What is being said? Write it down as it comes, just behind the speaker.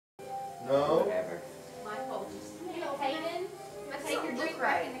No. Whatever. Michael, Hayden, take your drink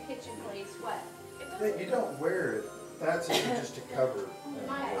back in the kitchen, please. What? You don't wear it. That's just to cover.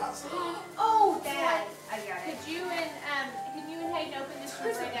 Oh, Dad, I got it. Can you and Hayden open this for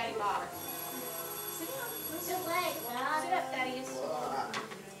Daddy Bob? Sit down. Sit up, Thaddeus.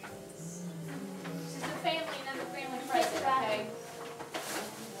 This is a family, another family present, okay?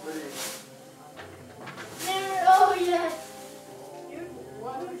 Oh yes.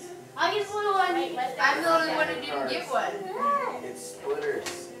 I get one. I'm the only one who didn't get one. It's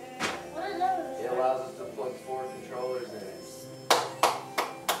splitters. What are those? It allows us to plug 4 controllers in it.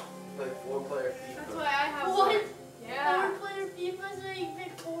 Like 4-player FIFA. That's why I have What? one. Yeah. 4-player FIFA, so you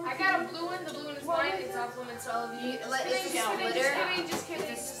pick 4. I got a blue one. The blue one is mine. It's off-limits to all of you. It's a splitter. Just kidding.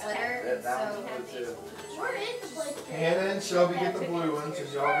 It's a splitter. That So one's blue too. Where is the PlayStation? Hannah and Shelby get the blue ones, and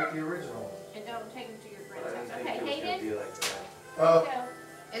y'all get the original one. And don't take them to your But I friend's didn't house. think Okay, it was going to Hayden. be like that. Go.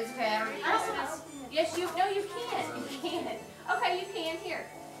 it's okay. I already I used don't it. know. Yes, you can. You can. Okay, you can. Here.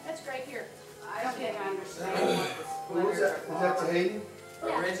 That's great. Here. I don't think I understand what the Who was that? splitters Is that to are. Hayden?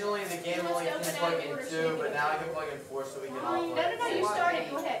 Yeah. Originally the game only can plug in 2, but now I can plug in 4 so we can all No, play. no, you started.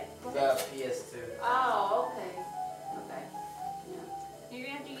 Go ahead. Go The ahead. PS2. Oh, okay. Okay. You're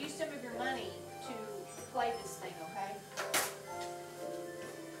gonna have to use some of your money to play this thing. Okay.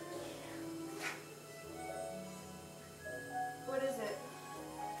 What is it?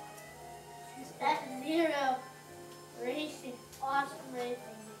 That's Zero Racing. Awesome racing.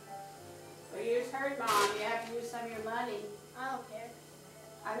 Well, you just heard, Mom. You have to use some of your money. I don't care.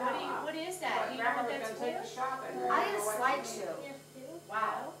 I know. What is that? But You know what Grandma was that's going to take for? you shopping. I I get a slideshow. Yes, too.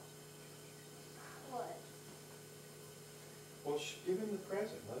 Wow. What? Well, give him the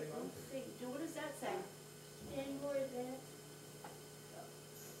present. Let him open it. What does that say? Android Advance.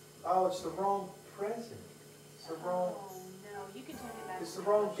 Oh, it's the wrong present. It's the wrong. Oh no, you can take it back. It's the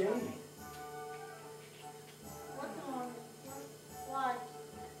wrong game. What's wrong? Why?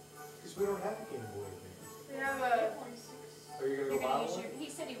 Because we don't have a Game Boy Advance. We have a. Are you You're gonna go buy gonna use one? your. He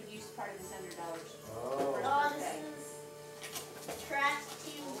said he would use part of his $100. Oh. Oh, this is Trash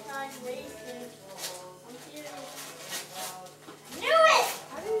Team Time Racing. I'm serious. Knew it!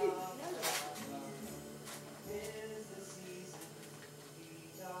 How do you know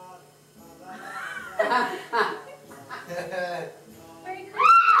Merry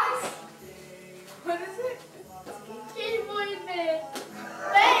Christmas! What is it? Game Boy Advance.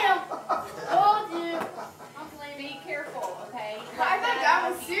 Bam! Told you. I'm playing. Be careful, okay? I thought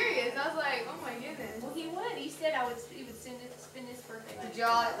that was serious. I was like, oh my goodness. Well, he would. He said he would spend his birthday. Did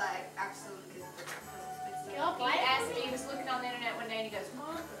y'all like absolutely? Y'all He buy it? asked me, he was looking on the internet one day and he goes,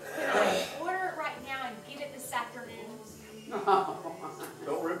 Mom, can I order it right now and get it this afternoon?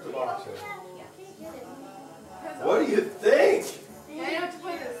 Don't rip the box out. Yeah, can't get it. What do you think? Yeah, you have to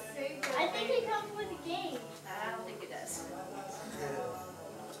play the same. I think it comes with the game. I don't think it does.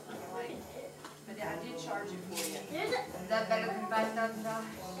 But I did charge it for you. There's a, Is that better than $5,000?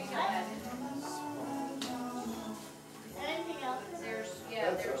 anything else?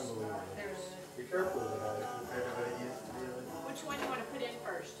 That's unbelievable. There's, Be careful with that. Everybody used to do it. which one do you want to put in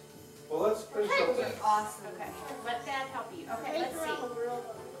first? Well, let's finish up then. Awesome. Okay, let Dad help you. Okay, Race let's see. around the world.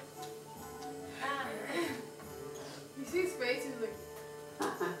 You see his face? He's like,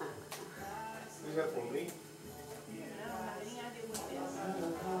 Who's that for me? I don't have any idea what it is.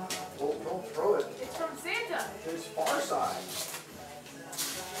 Well, don't throw it. it's from Santa. It's far side.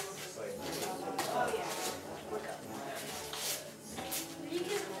 It's like, Oh, yeah. You can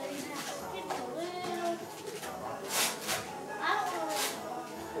it's a little. I don't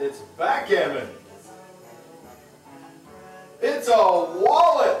know. it's backgammon. It's a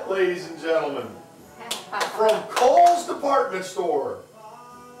wallet, ladies and gentlemen, from Kohl's department store.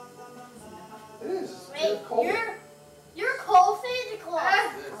 It is. It's Wait, Kohl. you're Cole Santa Claus.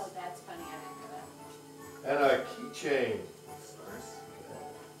 Oh, that's funny. I didn't know that. And a keychain.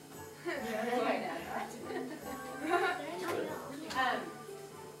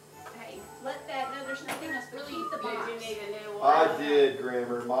 Hey, let that know there's nothing else. Really, the Did box. you need a new one? I did,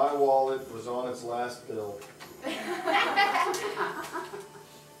 Grammar. My wallet was on its last bill.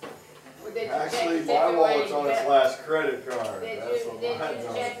 Or did you Actually, check my there were wallet's any on its bills? last credit card. Did That's you what mine's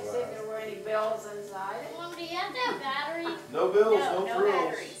on check its to see if last. there were any bills inside it? Well, do you have to have battery? No bills, no No frills.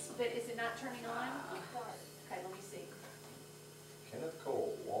 batteries. But is it not turning on? Okay, let me see. Kenneth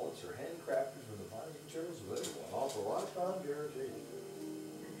Cole, wallets are handcrafted from the finest materials available and offer a lifetime guarantee.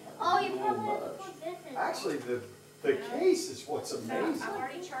 Oh, you Ooh, probably have to much. put this in. Actually, the case is what's No, amazing. I've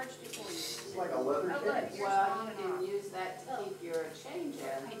already charged it for you. It's like a leather Oh, look. case. Here's Well, on you and can off. use that to keep your change in.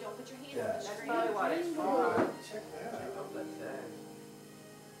 Hey, don't put your hand Yeah. on the That's screen. probably what it's Oh, for. check that out. But,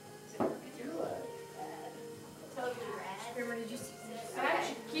 Is it working?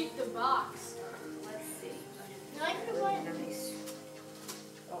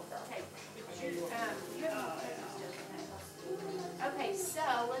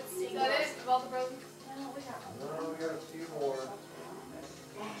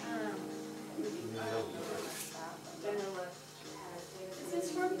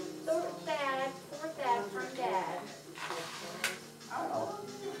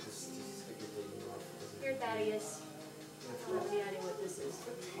 Reyes. I have no idea what this is.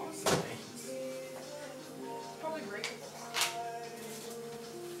 Probably break it.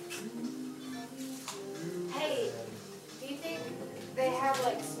 Hey, do you think they have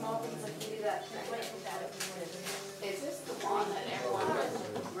like small things like you do that? Is this the one that everyone was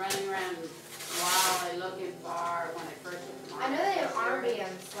running around wildly looking for when they first took them? I know they have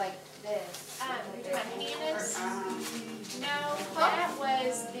armbands like this. Hannah's? Uh-huh. No, that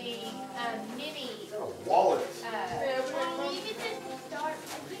was the mini Got a wallet. well, you get the dark,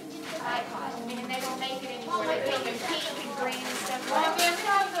 I couldn't get the icon, and they don't make it anymore. They make them pink and green and stuff Mom, like they that. only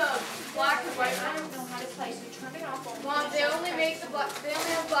have the black and white I don't ones. know how to play, so turn it off. Mom, they only make the black. They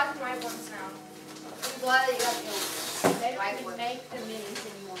only have black and white ones now. I'm glad that you got the They don't even make the minis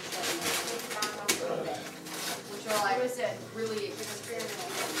anymore. which are like really experimental.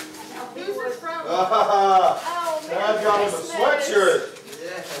 Who's this from? Oh, man. Dad got him a sweatshirt.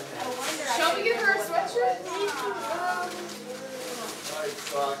 Yeah. No wonder I Shall we give her a didn't know what sweatshirt? it was. Like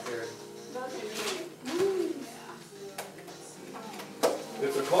soccer. Look at me.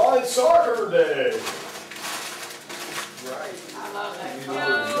 It's a Clyde soccer day. Right. I love that.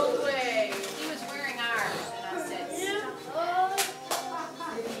 No way. He was wearing ours, and I said,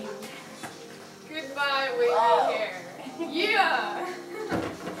 Goodbye, wavy hair. Yeah.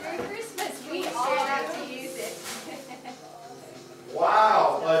 Merry Christmas. We all have to use it.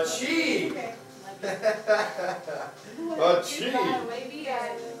 Wow, a cheat. A cheat. Wavy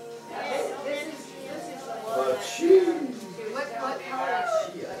guys. This is the A one. cheat. What color is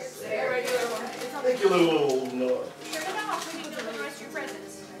Yes. it? The regular one. Thank you, little nut. Turn it off when you open the rest of your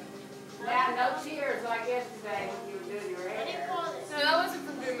presents. Yeah, no tears like yesterday when you were doing your hair. No, that wasn't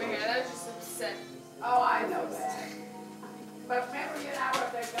from doing my hair. That was just upset. Oh, I know that. But remember you and I were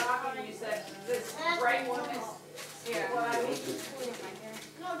up there talking and you said, this gray one is what I need.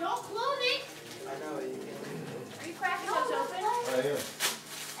 No, don't close it. I know you can. Are you cracking those open? I am.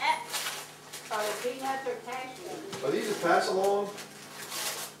 Oh, the peanuts are cashews. Are these a pass along?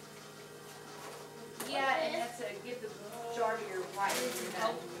 Yeah, and that's a, give the jar to your wife when you're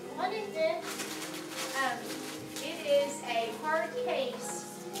done. What is this? It is a hard case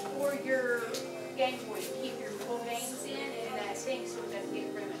for your Game Boy to keep your full games in, and that thing so it doesn't get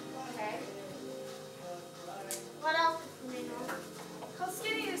ruined, okay? What else is in it? How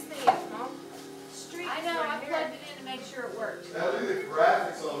skinny this thing is, Mom? Street. I know, I plugged it in to make sure it worked. Now look at the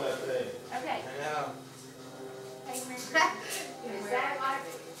graphics on that thing. Okay. I know. Hey, Mary. Is that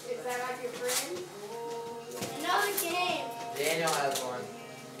like your friend? Another game. Daniel has one.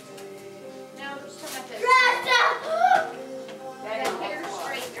 No, just talking about the Rasta! that hair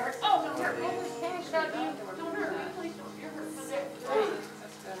straightener. Oh, no, hurt. Oh, my gosh, don't hurt me, please don't. You're hurt.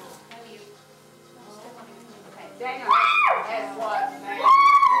 Have you? Step on it. Okay. Daniel has what?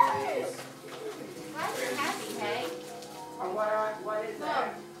 Glad you're happy, hey? Or what is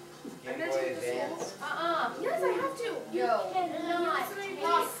that? Game Boy Advance. Yes, I have to. You Yo. cannot.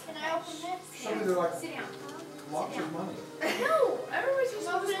 Mom, can I open this? Some of these are like Sit down. lots of money. No, everybody's just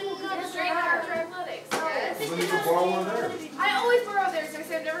supposed to Open go the straight jar. after athletics. Yes. When you can borrow one there. I always borrow theirs, and I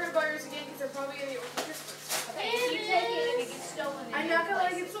say I'm never gonna borrow yours again because I'm probably gonna get one for Christmas. Okay, if you take it and it gets stolen, then I'm you not gonna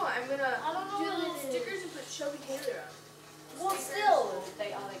let it replace get stolen. I'm gonna I don't know do the what little it is. stickers and put Shelby Taylor on. Well, still. They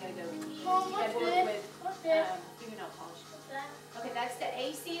gotta go. Mom, You what's gotta work this? with What's this? fingernail polish. What's that? Okay, that's the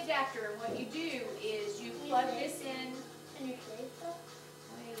AC adapter, and what you do is you plug this in. Can you say stuff?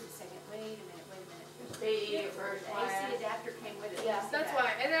 Wait a second. Wait a minute. PE at first The class. AC adapter came with it. Yeah. That's why.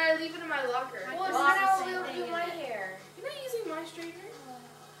 And then I leave it in my locker. Well, Well, it's I'm not not the same able to thing, do my is it? hair. You're not using my straightener?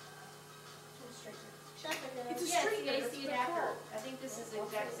 Shut the door. It's a Yeah, it's straightener. the That's AC what it's adapter. called. I think this is the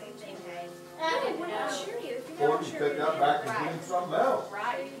exact same thing, hey? I No, we're not know. sharing it. If you're Or not you sharing pick it. that back and put in something else.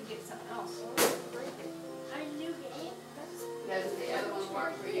 Right, you can get something else. A new game? Does the other one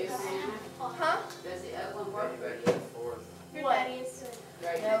work for you, Sam? Huh? Does the other one work for Back you? and forth. Your What? daddy is.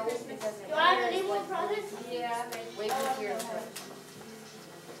 Right. No, because Do I have any more products? Yeah. Wavy here.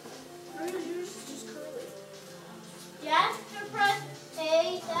 Yours is just curly. Yes, to press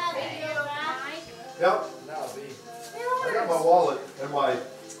A, that Okay, is your back. Mike. Yep, No, B. I got my wallet and my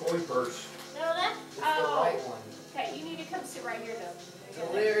coin purse. No, that's. It's the Oh. white one. Okay, you need to come sit right here though.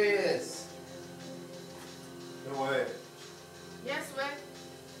 Delirious. No way. Yes, way.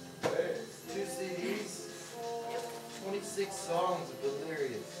 Hey. 2 CDs. 26 songs of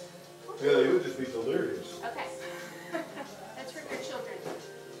Delirious. Yeah, they would just be delirious. Okay. That's for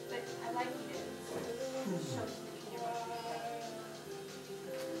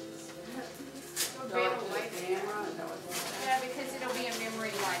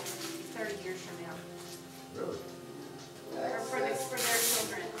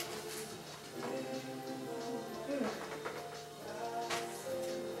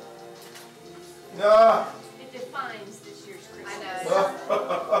Nah. It defines this year's Christmas. I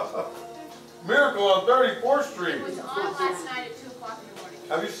know. Miracle on 34th Street. It was on last night at 2 o'clock in the morning.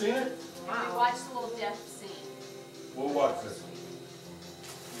 Have you seen it? And we watched the little death scene. We'll watch this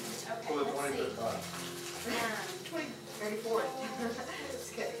Okay, for the let's 25th see. time. 34th.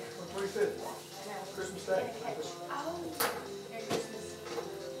 Just kidding. 25th. Christmas Day. Oh, Merry Christmas.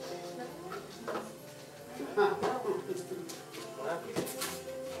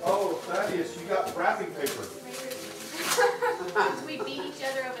 Oh, Thaddeus, you got wrapping paper. Because we beat each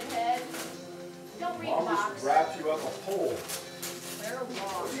other over the head. Don't read the Mom box. just wrapped you up a pole. They're long.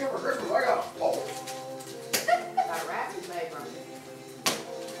 What do you have for Christmas? I got a pole. Got wrapping paper.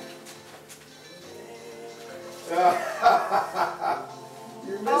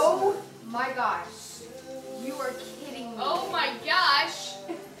 You're missing Oh it. my gosh. You are kidding me. Oh my gosh.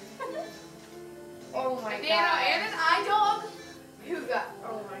 Oh my Dana gosh. and an eye dog. Who got?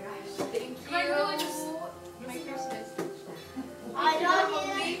 Oh my gosh. Thank you. Can I really just Merry Christmas? I love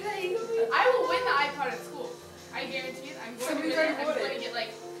believe that you. I will win the iPod at school. I guarantee it. I'm going to Somebody's win it. already I'm won going it. to get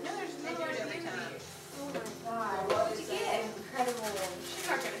like, no, there's They no do one it every every time. Oh my god. What did you get? Incredible. She's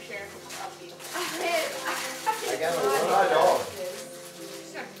not going to share. I'll be. I got a one-eye dog.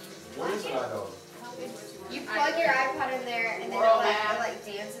 She's not. What is an eye dog? You plug your iPod in there and then World it map. like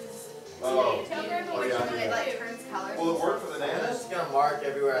dances. Oh. Tell Grandma what yeah. you And it want like to do. turns colors. Will it work for the I'm nanas? just gonna mark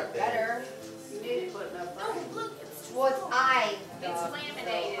everywhere I think. Better. You need to put enough. Well, it's I. It's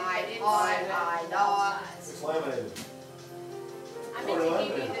laminated, but I it's dog. It's laminated. I meant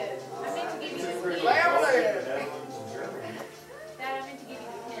to give you the It's pretty pins. laminated. In the Netherlands and Germany. Dad, I meant to give you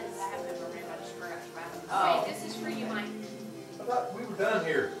the pins. I haven't remembered to scratch. Oh. Wait, this is for you, Mike. I thought we were done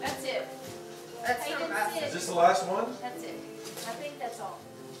here. That's it. That's Hey, from that's us. Is it. this the last one? That's it. I think that's all.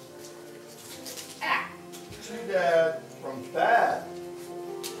 To Dad from Thad.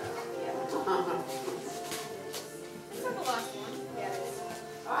 It's not the last one.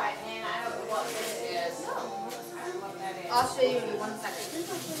 Alright, and I don't know what this is. I don't know what that is. I'll show you in 1 second.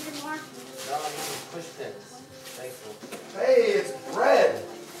 No, I'm using push pins. Thankful. Hey, it's bread.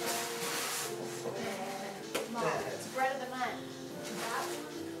 It's bread of the month.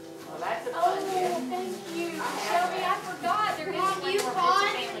 Well, that's a Oh, fun gift. thank you. I have Shelby, that. I forgot. They're Mom, going you to pause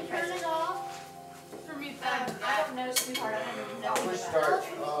family and turn present. it off. For me, I don't know, sweetheart. I don't even know. Push about start.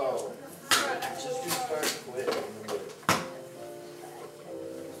 Oh. Just restart quit.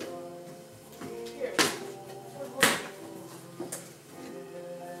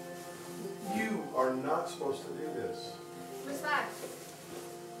 You are not supposed to do this. What's that?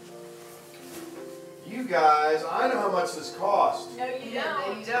 You guys, I know how much this cost. No, you No,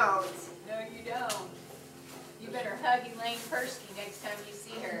 don't. you don't. No, you don't. You better hug Elaine Persky next time you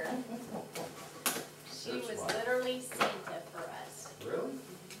see her. She That's was why. literally Santa for us. Really?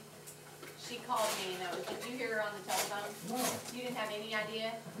 She called me and did you hear her on the telephone? No. You didn't have any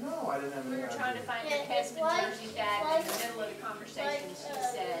idea? No, I didn't have We any were idea. trying to find your Yeah, it's Kesman like- jersey dad it's in the middle of the conversation. She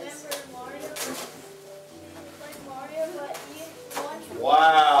says, Remember Mario? Like Mario, but you one.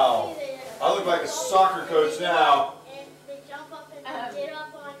 Wow. I look like a soccer coach now. And they jump up and get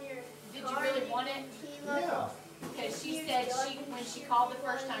up on your. did you really want it? Team up. Yeah. Because she said when she called the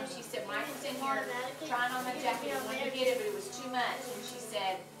first time, she said, Michael's in here trying on my jacket. I wanted to get it, but it was too much. And she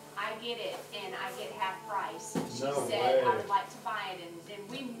said, I get it, and I get half price. And she No said, way. I would like to buy it. And then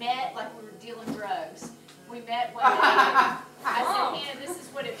we met like we were dealing drugs. We met one day. I said, Hannah, this is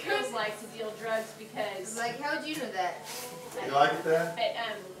what it feels like to deal drugs because. Like, how'd you know that? You like it, Dad?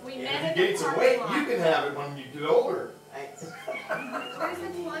 But we met If in you the gain some parking weight, lot. you can have it when you get older. Thanks. Where's the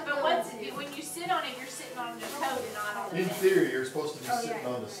plug? But when you sit on it, you're sitting on your toe and not on the In bench. theory, you're supposed to be Oh, sitting yeah.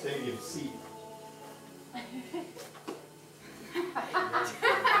 on the stadium seat.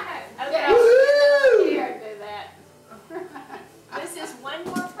 Okay. Woohoo! Here, do that. This is one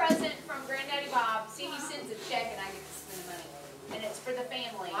more present from Granddaddy Bob. See, he sends a check and I get to spend the money. And it's for the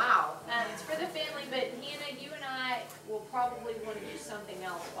family. Wow. It's for the family, but Hannah, you and I will probably want to do something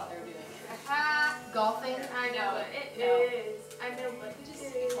else while they're doing it. Golfing. I know, No, it no. is. I know, but Just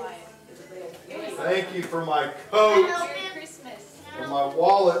it be is. quiet. Thank you for my coat, Merry Christmas. for my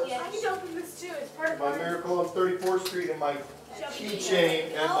wallet, Yes. I need to open this too. It's part of my Miracle on 34th Street, and my Shelby, keychain,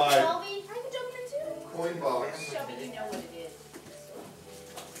 and No, my Shelby. I can open it too. coin box. Shelby, you know what it is.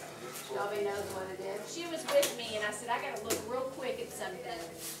 Shelby knows what it is. She was with me and I said, I gotta look real quick at something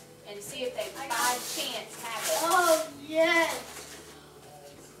and see if they by chance have it. Oh, yes.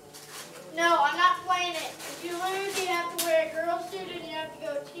 No, I'm not playing it. If you lose, you have to wear a girl suit and you have to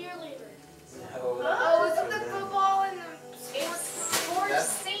go cheerleader. No, Oh, is it the football and the It's sports That's-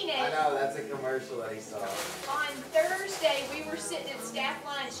 scenic. I know, Oh, that's a commercial that he saw. On Thursday, we were sitting at staff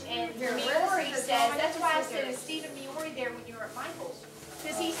lunch, and Miori says, that's why I said, is Stephen Miori there when you were at Michael's?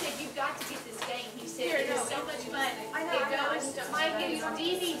 Because he said, you've got to get this game. He said, it is so much fun. It goes, Mike, it's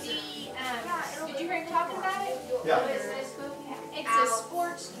DVD, did you hear him talking about it? Yeah. It's a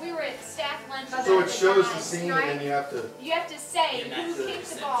sports, we were at staff lunch. So it shows the scene and then you have to say who kicked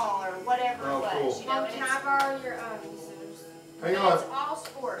the ball or whatever it was. You know, Mom, and can I borrow your scissors? hang it's on. all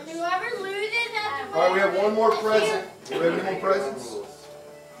sports. Whoever loses has to All right, we have one more present. Do we have any more presents?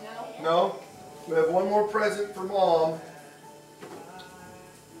 No. No? We have one more present for Mom.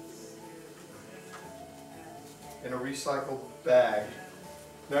 In a recycled bag.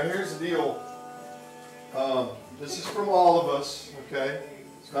 Now here's the deal. This is from all of us, okay?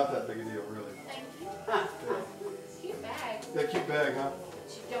 It's not that big a deal, really. Thank you. Yeah, Cute bag. yeah, cute bag, huh?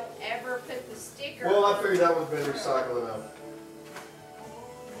 But you don't ever put the sticker. Well, I figured that would have been recycled enough.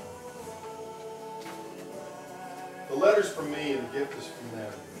 The letter's from me and the gift is from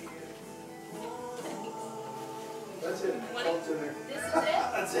them. That's it. That's all that's in there. This is it?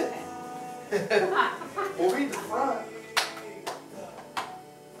 That's it. Okay. We'll read the front.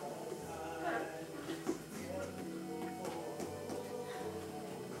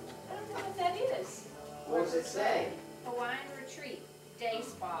 I don't know what that is. What does it say? Hawaiian retreat, day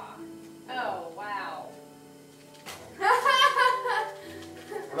spa. Oh, wow. We're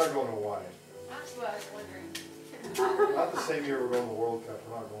not going to Hawaii. That's what I was wondering. Not the same year we're going to the World Cup.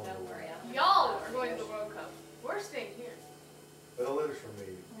 We're not going to Don't Hawaii. worry. Y'all are going to the World Cup. We're staying here. But the letter's from me.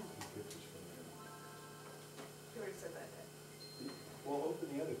 The gift is from them. You already said that. Well, open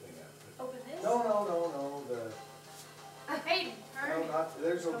the other thing up. Open this. No. Hayden, No, not,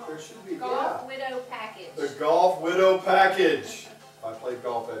 there should be, Golf widow package. The Golf Widow Package. If I played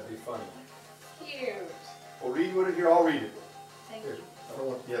golf, that'd be funny. Cute. Well, read what it here. I'll read it. Thank Here. you. I don't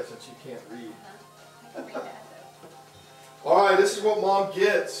want, yeah, since you can't read. I can read that though. All right, this is what Mom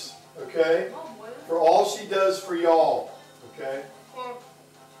gets, okay? For all she does for y'all, okay?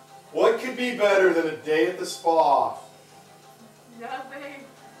 What could be better than a day at the spa? nothing.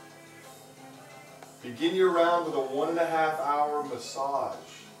 Begin your round with a 1.5 hour massage.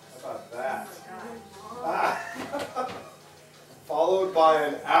 How about that? Followed by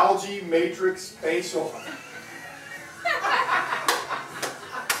an algae matrix facial.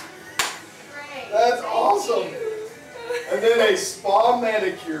 Great. That's Thank awesome. you. And then a spa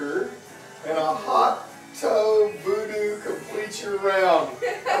manicure and a hot tub voodoo completes your round.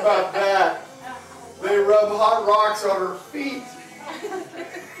 How about that? They rub hot rocks on her feet.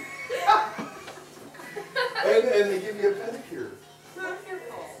 and they give you a pedicure.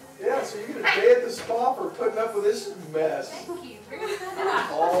 Wonderful. Yeah, so you get a day at the spa for putting up with this mess Thank you very much.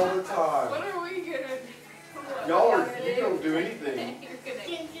 all the What time. are we gonna do? Y'all are, you don't do anything. You're gonna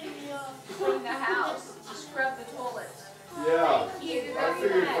clean the house, scrub the toilets. Yeah. Thank you I very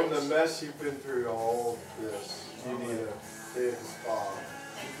figured from the much. mess you've been through all this, you need a day at the spa.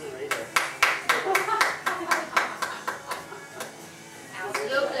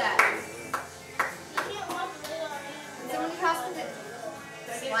 Look at that. Someone has to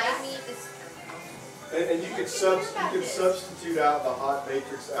slide me this. And you could substitute out the hot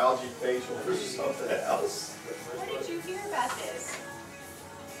matrix algae facial for something else. Where did you hear about this?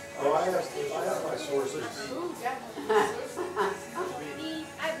 Oh, I have my sources. Ooh, definitely.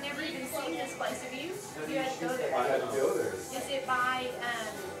 I've never even seen this place. Have you? You had to go there. I had to go there. Is it by,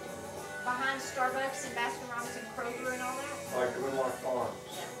 behind Starbucks and Baskin Robbins and Kroger and all that? Like Winlock Farms.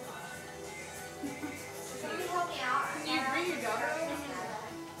 Can you help me out? Can you bring your daughter over?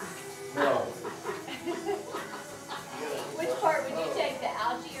 No. Which part would you take, the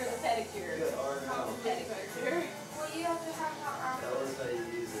algae or the pedicure? Pedicure. Well, you have to have hot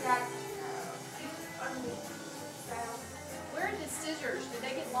Where are the scissors? Did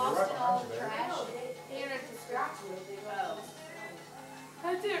they get lost in all the trash? You're gonna have to scratch me. Oh,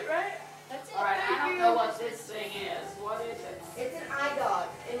 That's it, right? that's it. All right, I don't know what this thing is. What is it? It's an eye dog,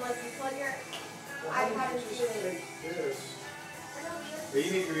 and like you plug your iPad into it. Yes. But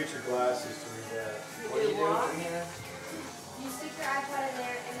you need to get your glasses to read that. What are you doing here? You stick your iPad in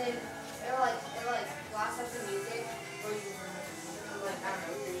there, and then it'll blast out the music, or you like I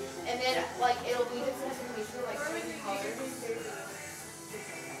don't know, and then it'll lead it to some music certain colors.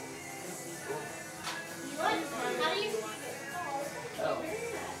 What? How do you? Oh.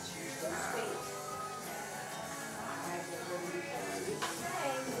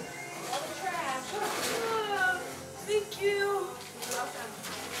 All the trash. Thank you.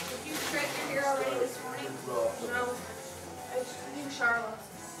 Did you shred your hair already this morning? No. It's new Charlotte.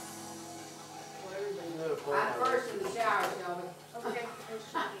 I'm first in the shower, Shelby. Okay.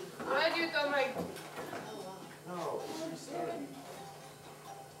 What?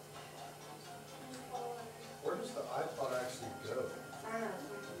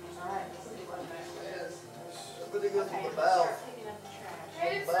 But it goes with the belt.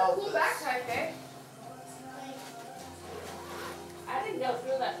 Hey, it's a cool backpack, eh? I didn't go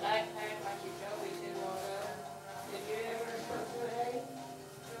through that backpack like you showed me too long ago. Did you ever go through it,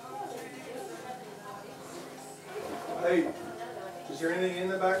 Eddie? Hey, is there anything in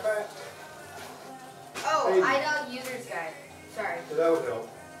the backpack? Oh, Hey. IDOG user's guide. Sorry. So that would help.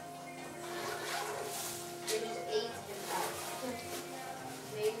 Pages 8 and 9.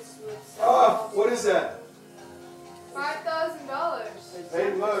 Names with Ah, what is that? $5,000.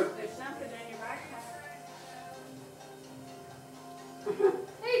 Hey, look. There's something in your backpack.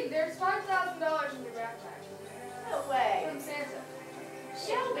 Hey, there's $5,000 in your backpack. No way. From Santa.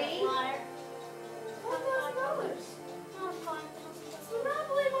 Shelby. $5,000. It's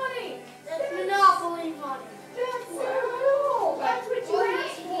Monopoly money. That's Monopoly money. That's so cool. That's what you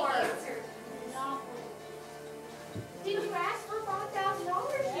asked for. Monopoly. Did you ask for $5,000?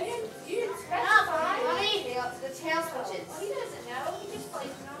 You didn't specify. Monopoly. The tail switches. Well, he doesn't know. He just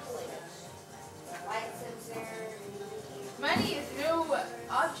plays Monopoly. Light sensor. Money is no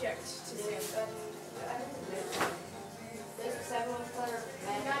object to Santa. There's a 7-color You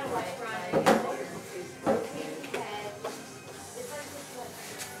gotta watch Friday. rotating head. It's like this one.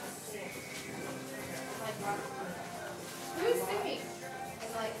 Like rock. Who's singing?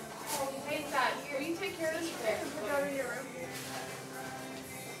 And like, Hey, Dad, will you take care of this quick and put that in your room?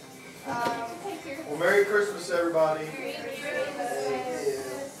 Take care. Well, Merry Christmas, everybody.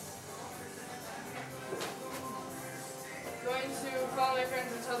 Going to call my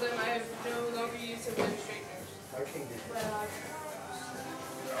friends and tell them I have no longer use of their straighteners. I can't get it.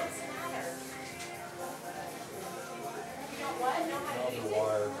 Doesn't matter. You don't what? Know how to use it?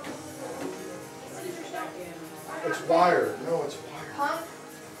 Wire. Scissors don't. It's wire. No, it's wire. punk,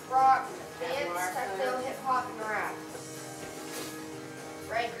 rock, dance, techno, hip hop, and rap.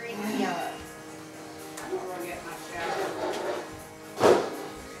 Red, green, and yellow. I'm gonna go get my shower.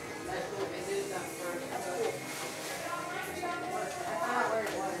 Let's go and do something first. I'm not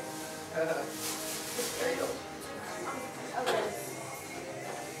wearing water. There you go. Okay.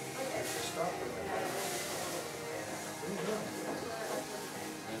 Stop it. What are you doing?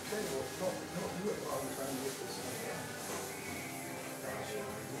 Okay, well, don't do it while I'm trying to get this thing down. Gosh, you're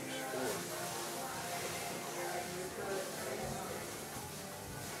scored.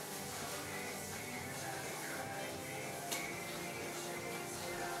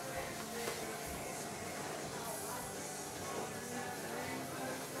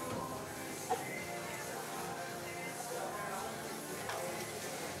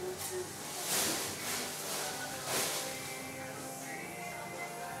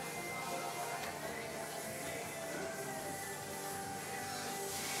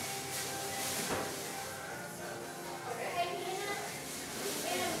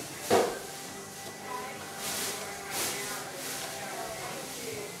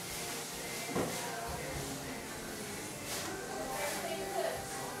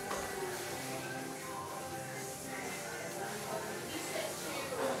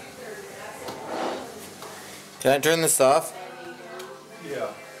 Can I turn this off?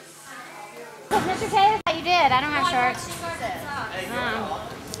 Yeah. Mr. Taylor, you did. I don't have shorts.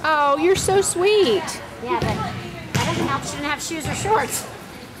 Oh, you're so sweet. Yeah, but that doesn't help. She didn't have shoes or shorts.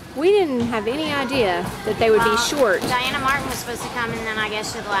 We didn't have any idea that they would be short. Diana Martin was supposed to come, and then I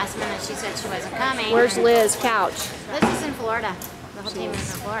guess at the last minute she said she wasn't coming. Where's Liz Couch? Liz is in Florida. The whole team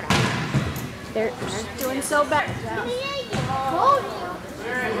is in Florida. They're doing so bad.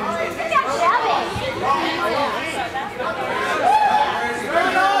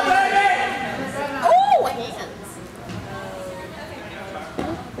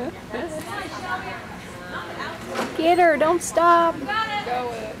 Get her, don't stop. She's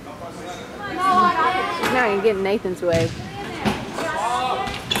not even getting Nathan's way.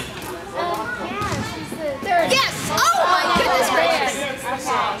 Yes! Oh my goodness gracious!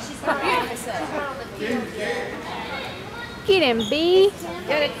 Get him, B.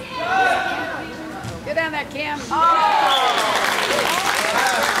 Get it. Get down there, Kim.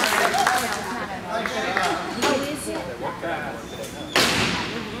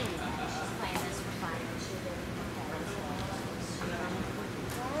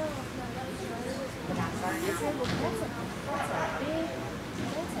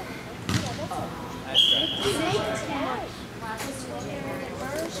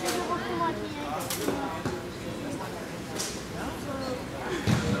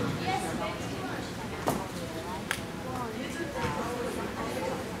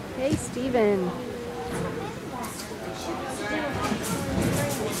 Hey, Steven.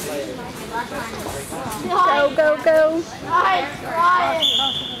 Go, go, go. Nice, Ryan.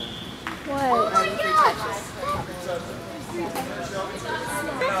 What? Oh my gosh. No,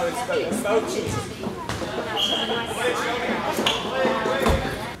 it's the mochi.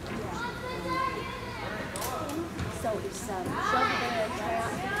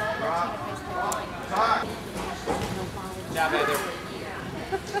 Job, Heather.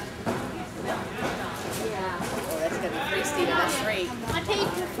 Oh, that's gonna be free, Steven. That's free. I paid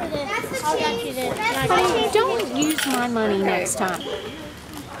you for this. That's the I got you this. Honey, don't use my money next time.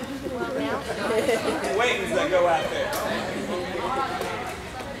 Wait as I go out there.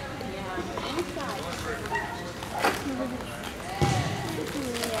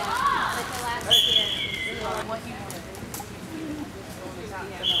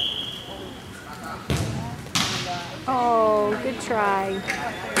 Oh, good try.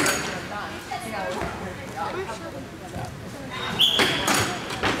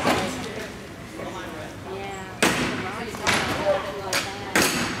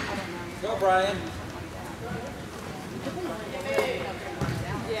 Go, Brian.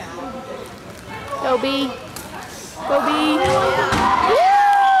 Go B. Go B. Woo!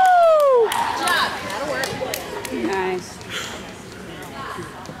 Nice.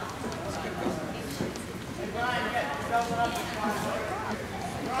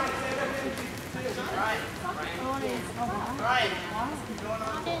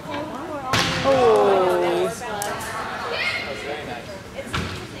 Oh.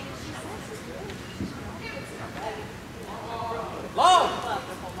 Long.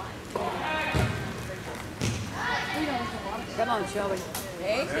 Come on, Shelby.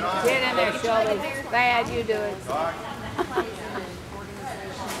 Get in there, Shelby. Bad, you do it.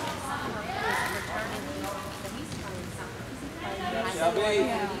 Shelby.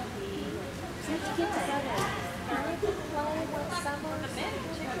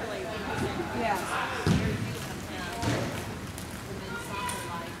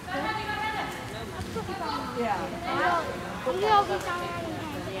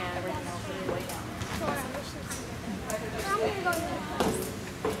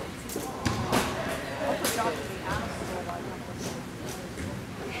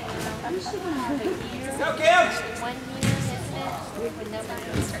 Go, Kim. 1 year, isn't it? When nobody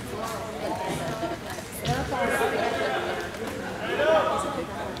can start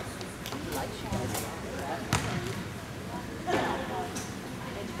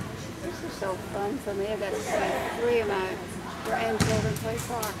This is so fun for me. I got to see 3 of my grandchildren play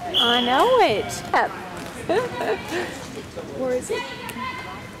soccer. I know it. Where is it?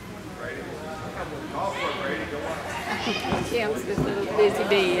 Kim's just a little busy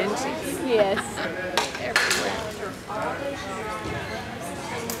bee, isn't she? Yes. Everywhere.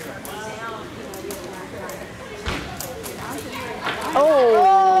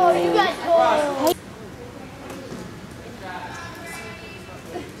 Oh. You guys go.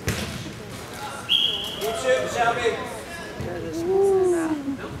 Keep shooting, Shelby. This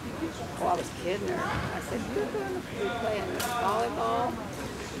morning, I was kidding her. I said, "You're going to be playing volleyball,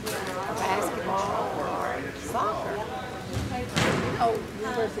 or basketball, or soccer." Oh,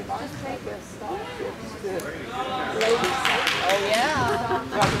 University of Washington take a scholarship to ladies. Oh yeah.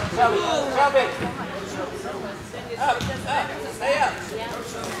 Shelby. Up. Stay up.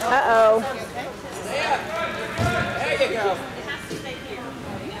 Uh-oh. Stay up. There you go.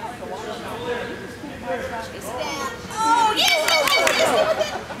 Oh, yes!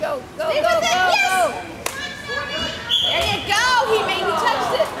 Go. Yes! There you go! He made me touch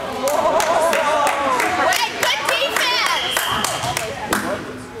it! Hey, good defense!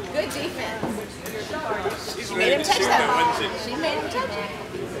 Good defense. She made him touch that ball. She made him touch it.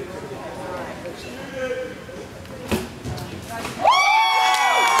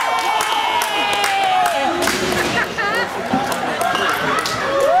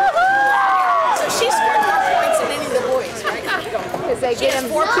 They get them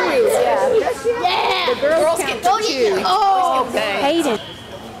 4 points. Yeah. The girls count to 2. Oh, okay. Hayden.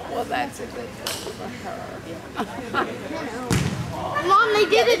 Well, that's a good thing for her. Mom, they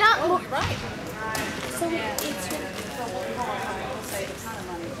did it up. Right. So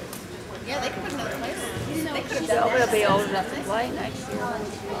Yeah, they could put another player in. They could have So done we'll that. be old enough to play next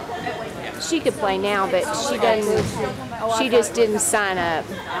year. She could play now, but she doesn't. She just didn't sign up.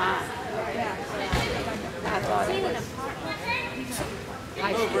 I thought it was.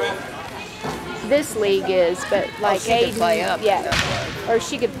 This league is, but like she could Aiden, play up. yeah, or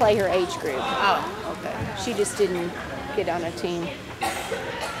she could play her age group. Oh, okay. She just didn't get on a team.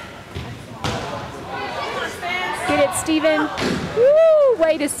 Get it, Steven? Woo!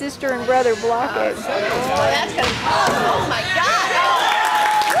 Way to sister and brother block it. Oh, that's gonna. Oh my God!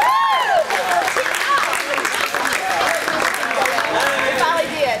 Woo! We finally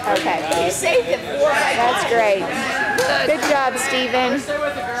did. Okay. saved it for us. That's great. Good job, Stephen. Stay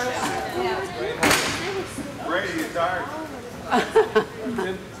with the girls. Brady, you tired?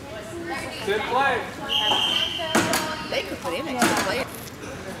 Good play. They could put him in to play.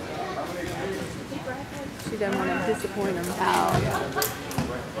 She doesn't want to disappoint him.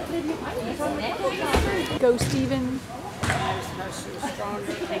 Go, Stephen.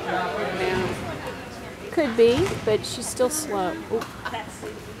 Could be, but she's still slow. Ooh.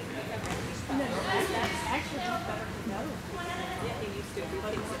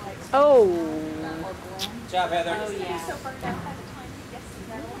 Oh. Good job, Heather.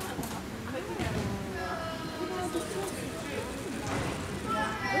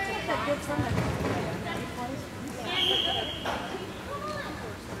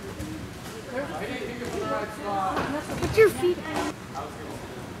 Put your feet up.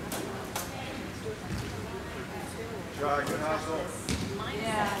 Try, good hustle.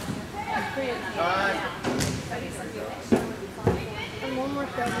 Time. And one more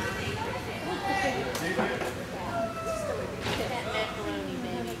thing.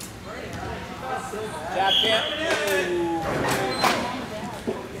 Good job, Kim.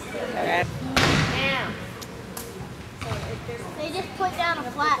 They just put down a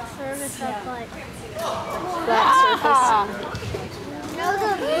flat surface that's like. Flat surface. You know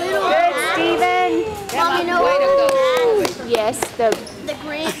the little Good, Stephen. Mom, you know Way to go. Yes, the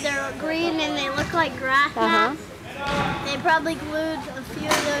they're green and they look like grass mats. They probably glued a few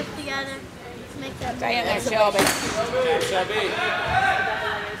of those together to make that. Stay in there, Shelby. Shelby.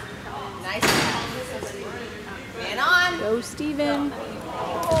 Nice. And on. go, Stephen.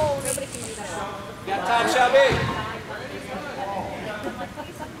 Got time, Shelby.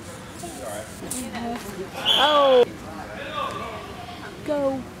 Oh.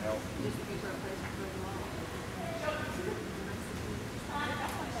 Go.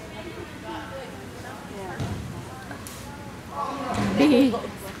 B.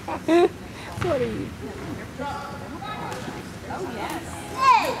 What are you?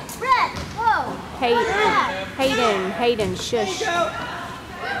 Hey, Brett! Whoa! Hayden, shush.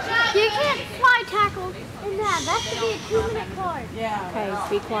 You can't fly tackle in that. That should be a 2-minute card. Okay,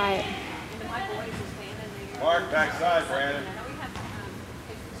 be quiet. Mark, backside, Brandon.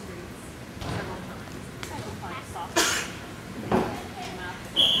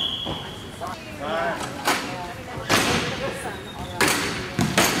 Time.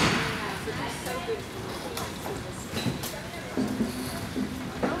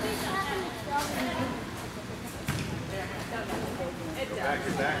 Back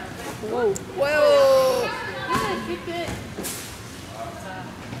to back. Whoa. Whoa.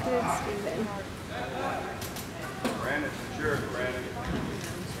 Good, Stephen. Brandon's mature, Brandon.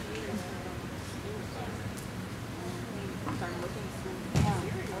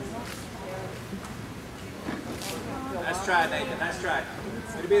 Nice try, Nathan. Nice try.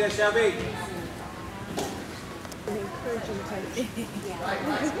 Good to be there, Shelby.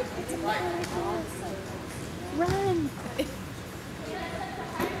 Run.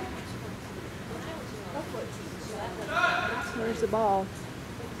 Where's the ball?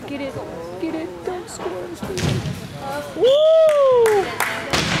 Get it. Get it. Don't score, Stephen. Woo!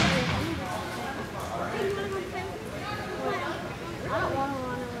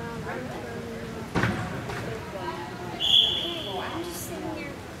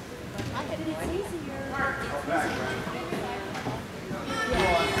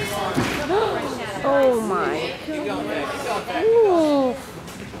 Oh my. Keep going back. Keep going back. Ooh.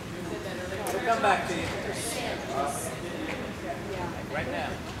 We'll come back to you. Right now.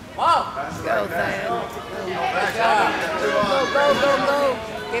 Mom! Go, Thad. Good job. Go.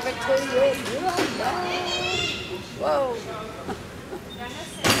 Give it to you. Whoa.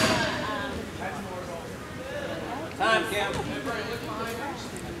 Time, Kim.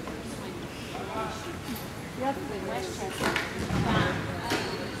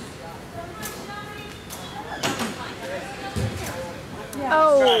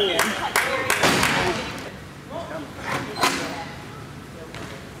 Oh.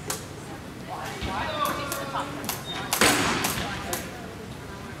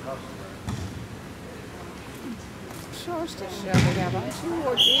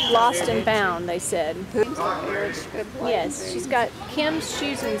 Lost and found, they said. Yes, she's got Kim's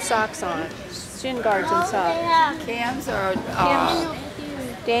shoes and socks on. Shin guards and socks. Cam's or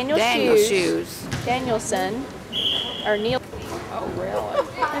Daniel's shoes. Danielson. Or Neil. Oh, really?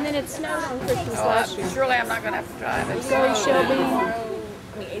 And then it snowed on Christmas last year. Surely I'm not going to have to drive it. Go, Shelby.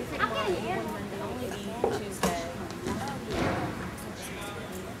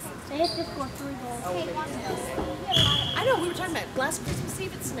 They have to score 3 goals. I know, we were talking about last Christmas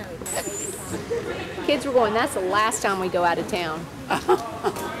Eve it snowed. kids were going, that's the last time we go out of town. Depends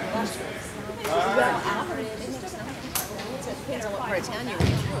on what part of town you're in.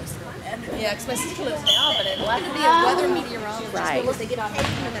 Yeah, because my sister lives now, but it'll have to be a weather meteorologist. Right. They get on tape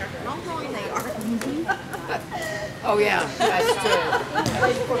no matter how long they are. Oh yeah, that's true.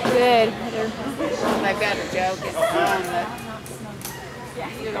 Good. They've got a joke at home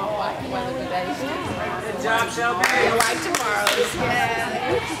that you don't like weather today. Good job, Shelby. You like tomorrow's.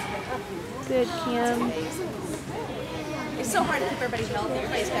 Yeah. Good, Kim. It's so hard to keep everybody healthy.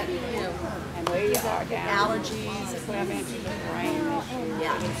 Everybody's got, And we are down allergies. 12 inches of rain this year.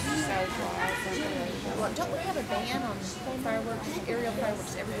 Yeah. It's so dry. Well, don't we have a ban on fireworks, aerial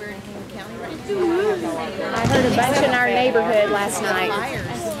fireworks everywhere in King County right now? I heard a bunch in our neighborhood last night. Fires.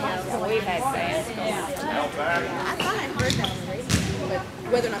 We've had bans. I thought I heard that on the radio, but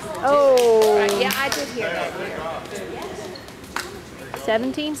whether or not. Oh, Yeah, I did hear that here.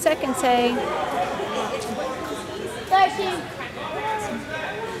 17 seconds, hey. 13, 9,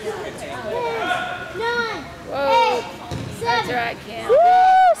 Whoa. 8, 7, That's right, Kim.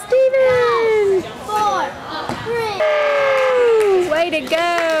 Woo, Steven! 4, 3. Way to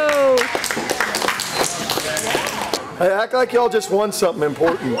go! Hey, act like y'all just won something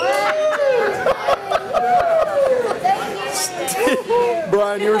important.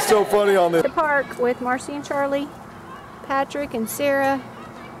 Brian, you were so funny on this. The park with Marcy and Charlie, Patrick and Sarah,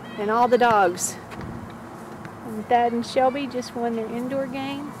 and all the dogs. And Thad and Shelby just won their indoor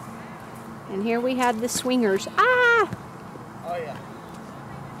game. And here we have the swingers. Ah! Oh, yeah.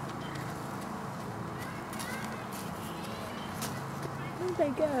 Where'd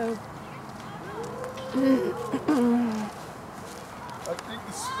they go? I think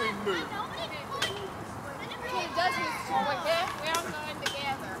the swing move. It does move too quick. We all going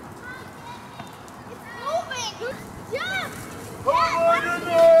together. Moving. Jump. Oh my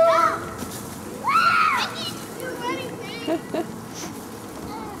goodness!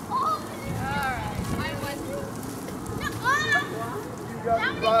 You got to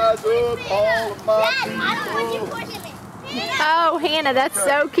rise up all of my people. Oh, Hannah, that's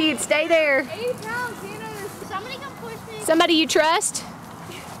so cute. Stay there. 80 pounds, somebody come push me. Somebody you trust?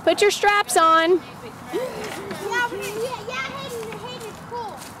 Put your straps on. Yeah, Hayden's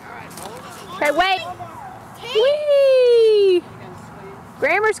cool. Okay, wait. Whee!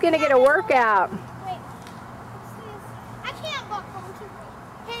 Grammar's gonna get a workout. Wait. I can't buck on too.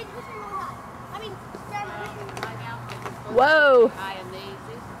 Hayden, push me really high. I mean, Whoa.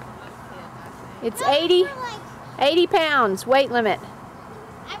 It's 80 pounds, weight limit.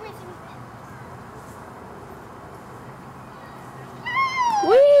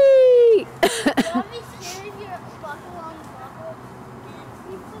 Whee!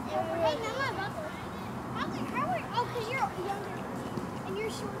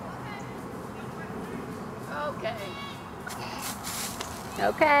 Okay.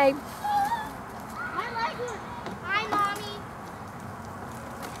 Okay. I like it. Hi, Mommy.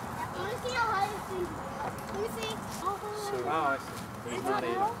 Let me see how high this thing is. Let me see.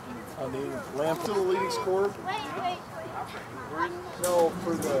 I need lamp to the leading score. Wait. No,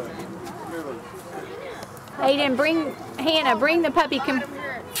 for the. Hayden, Hannah, bring the puppy. Come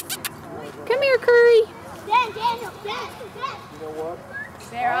here, Curry. Daniel. You know what?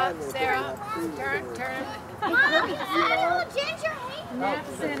 Sarah, turn. I hold Ginger. Nap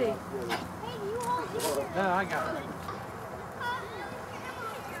City. Hey, you hold Ginger. No, I got it.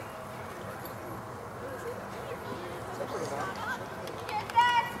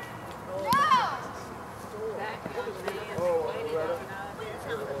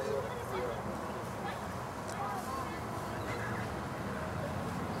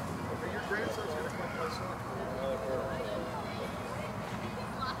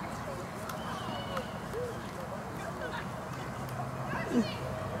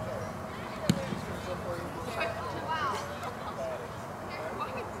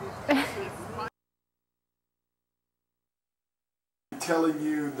 Telling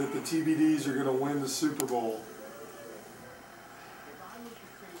you that the TBDs are going to win the Super Bowl.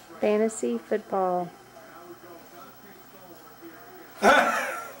 Fantasy football.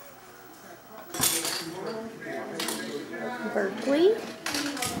 Berkeley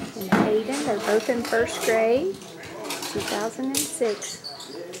and Hayden, they're both in first grade, 2006.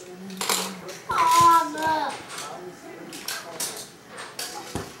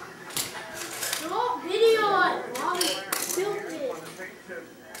 Don't video it. Mommy, filmed it.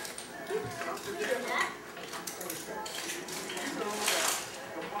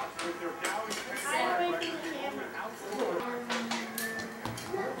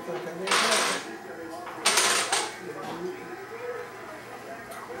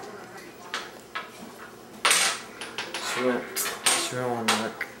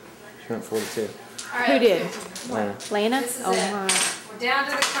 She went 42. Who did? Lana. Lana? This is Oh it. my. We're down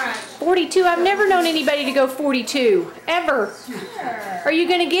to the crunch. 42. I've never known anybody to go 42 ever. Are you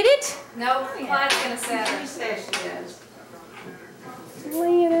gonna get it? Nope. Clyde's gonna set her.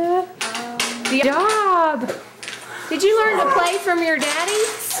 Lana. Good job. Did you learn to play from your daddy?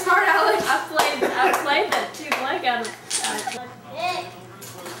 Smart Alex. I played that too, like out of.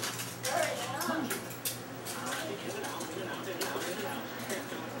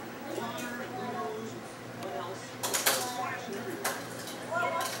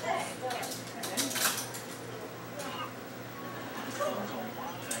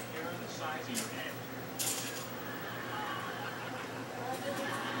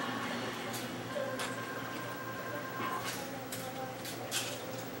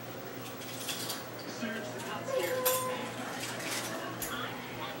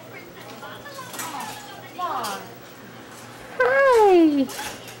 Hi.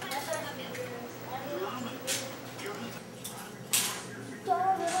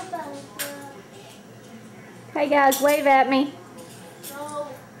 Hey guys, wave at me.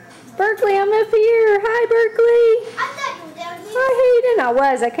 Berkeley, I'm up here. Hi, Berkeley. I thought you were down here. Hi, Hayden. I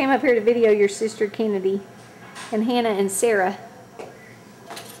was. I came up here to video your sister Kennedy and Hannah and Sarah.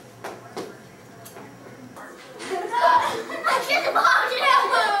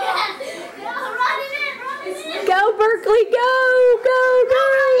 Go, Berkeley, go, go, go.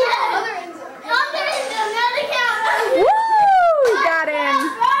 Woo! Got him.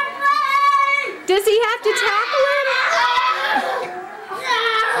 Does he have to tackle him?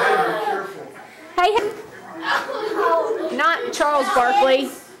 Hey, not Charles Barkley.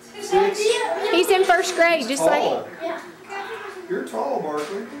 He's in first grade, just like You're tall,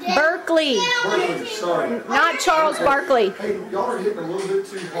 Barkley. Berkeley. Barkley, sorry. Not Charles Barkley. Hey, y'all are hitting a little bit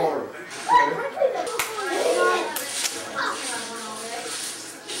too hard.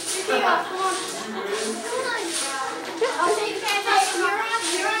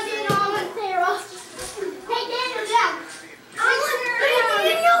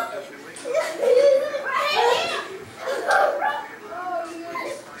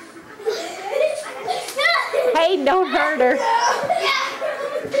 Hey, don't hurt her.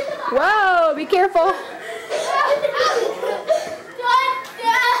 Whoa, be careful.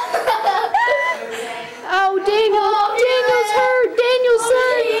 Oh, Daniel's hurt. Daniel's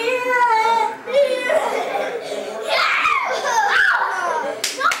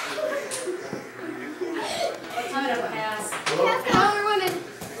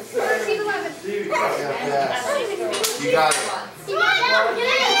You got it.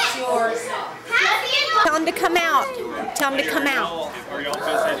 Tell him to come out. Tell him to come out. Are y'all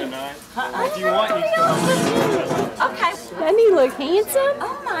busy tonight? If you want, you can come. Okay. Doesn't he look handsome?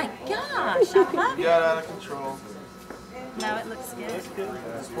 Oh my gosh. I love You got out of control. No, it looks good.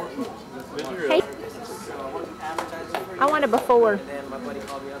 Hey. I want a before.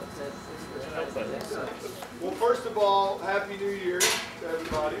 Well, first of all, Happy New Year to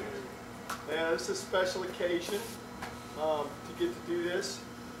everybody. And it's a special occasion to get to do this.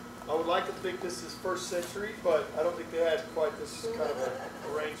 I would like to think this is first century, but I don't think they had quite this kind of an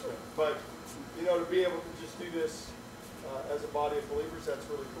arrangement. But, you know, to be able to just do this as a body of believers, that's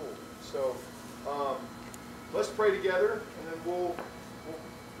really cool. So let's pray together, and then we'll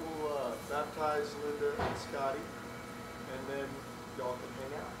baptize Linda and Scotty, and then y'all can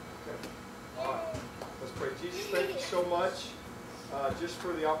hang out. Okay? All right. Let's pray. Jesus, thank you so much just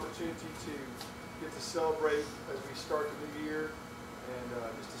for the opportunity to get to celebrate as we start the new year, and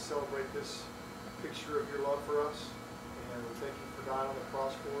just to celebrate this picture of your love for us. And we thank you for dying on the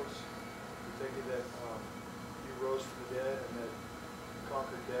cross for us. We thank you that you rose from the dead and that you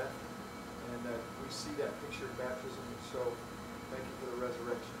conquered death, and that we see that picture of baptism. And so thank you for the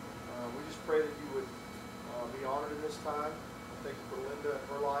resurrection. We just pray that you would be honored in this time. Thank you for Linda and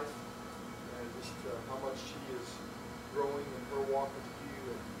her life, and just how much she is growing in her walk with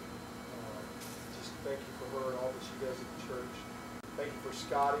you. And just thank you for her and all that she does at the church. Thank you for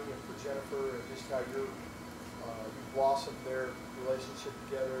Scotty and for Jennifer, and just how you've blossomed their relationship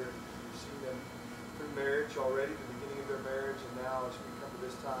together. You've seen them through marriage already, the beginning of their marriage, and now as we come to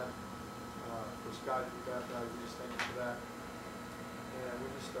this time for Scotty to be baptized, we just thank you for that. And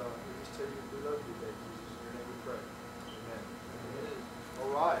we just tell you we love you today, Jesus. In your name we pray. Amen.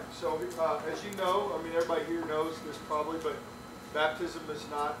 All right. So as you know, I mean everybody here knows this probably, but baptism is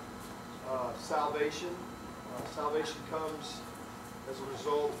not salvation. Salvation comes as a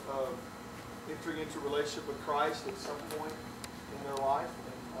result of entering into a relationship with Christ at some point in their life,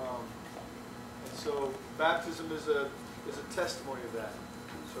 and so baptism is a testimony of that.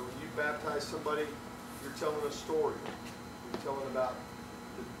 So when you baptize somebody, you're telling a story. You're telling about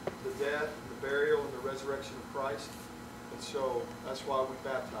the the death, and the burial, and the resurrection of Christ. And so that's why we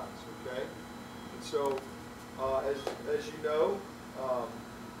baptize, okay? And so, as you know,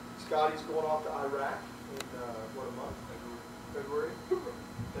 Scotty's going off to Iraq in, what, a month? February?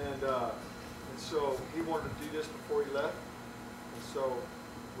 And so he wanted to do this before he left. And so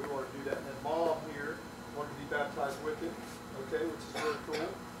we want to do that. And then Mom here wanted to be baptized with him, okay, which is really cool.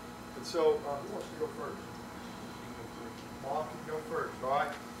 And so, who wants to go first? Mom can go first, all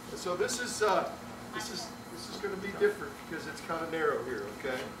right? And so this is going to be different because it's kind of narrow here,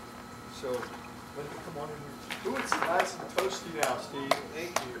 okay? So let me come on in here. Ooh, it's nice and toasty now, Steve.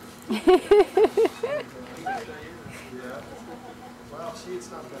 Thank you. Yeah. Well, see, it's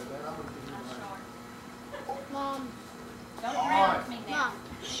not that bad. I'm going to give you mine. Mom. Don't embarrass me now.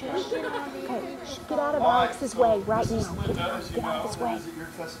 Get out of Alex's way right this now. is Linda, as you Get out know, of his way. is it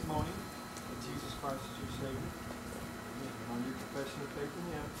your testimony that Jesus Christ is your Savior? And on your confession of faith in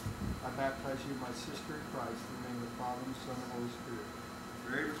Him, I baptize you, my sister in Christ, in the name of the Father, and the Son, and the Holy Spirit.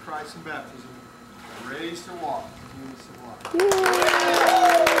 Buried with Christ in baptism, raised to walk in newness of life.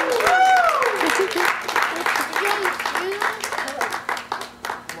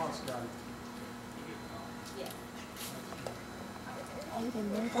 Come on, Scotty. Aiden,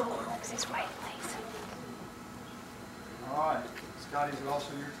 move out of Alex's way, please. All right. Scotty, is it also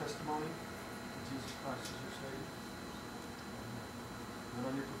your testimony that Jesus Christ is your Savior? And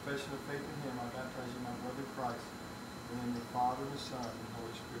on your profession of faith in Him, I baptize you, my brother Christ, in the name of the Father, and the Son, and the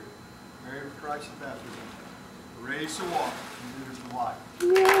Holy Spirit. Buried with Christ in baptism, raised to walk in newness of life.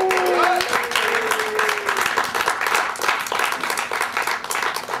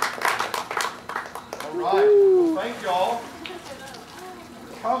 All right. Well, thank y'all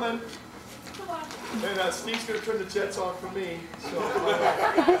for coming. And Steve's going to turn the jets on for me. So,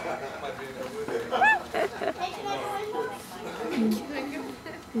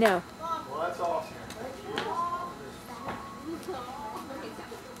 No. well, that's awesome.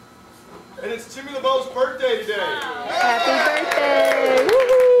 And it's Jimmy LeBeau's birthday today. Happy birthday! Hey,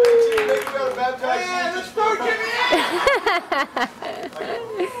 Jimmy, maybe we ought to baptize you. Let's go, Jimmy!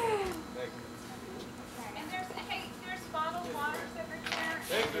 And there's bottled waters over here.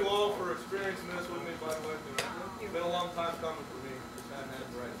 Thank you all for experiencing this with me, by the way. It's been a long time coming for me. Just hadn't had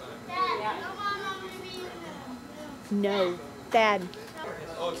the right time. No. Dad.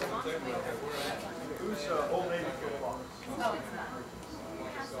 Oh, it's on the table. Okay, we're at. Who's Old Navy football? Oh, it's not.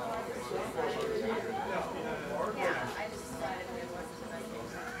 Yeah, I just decided it wasn't.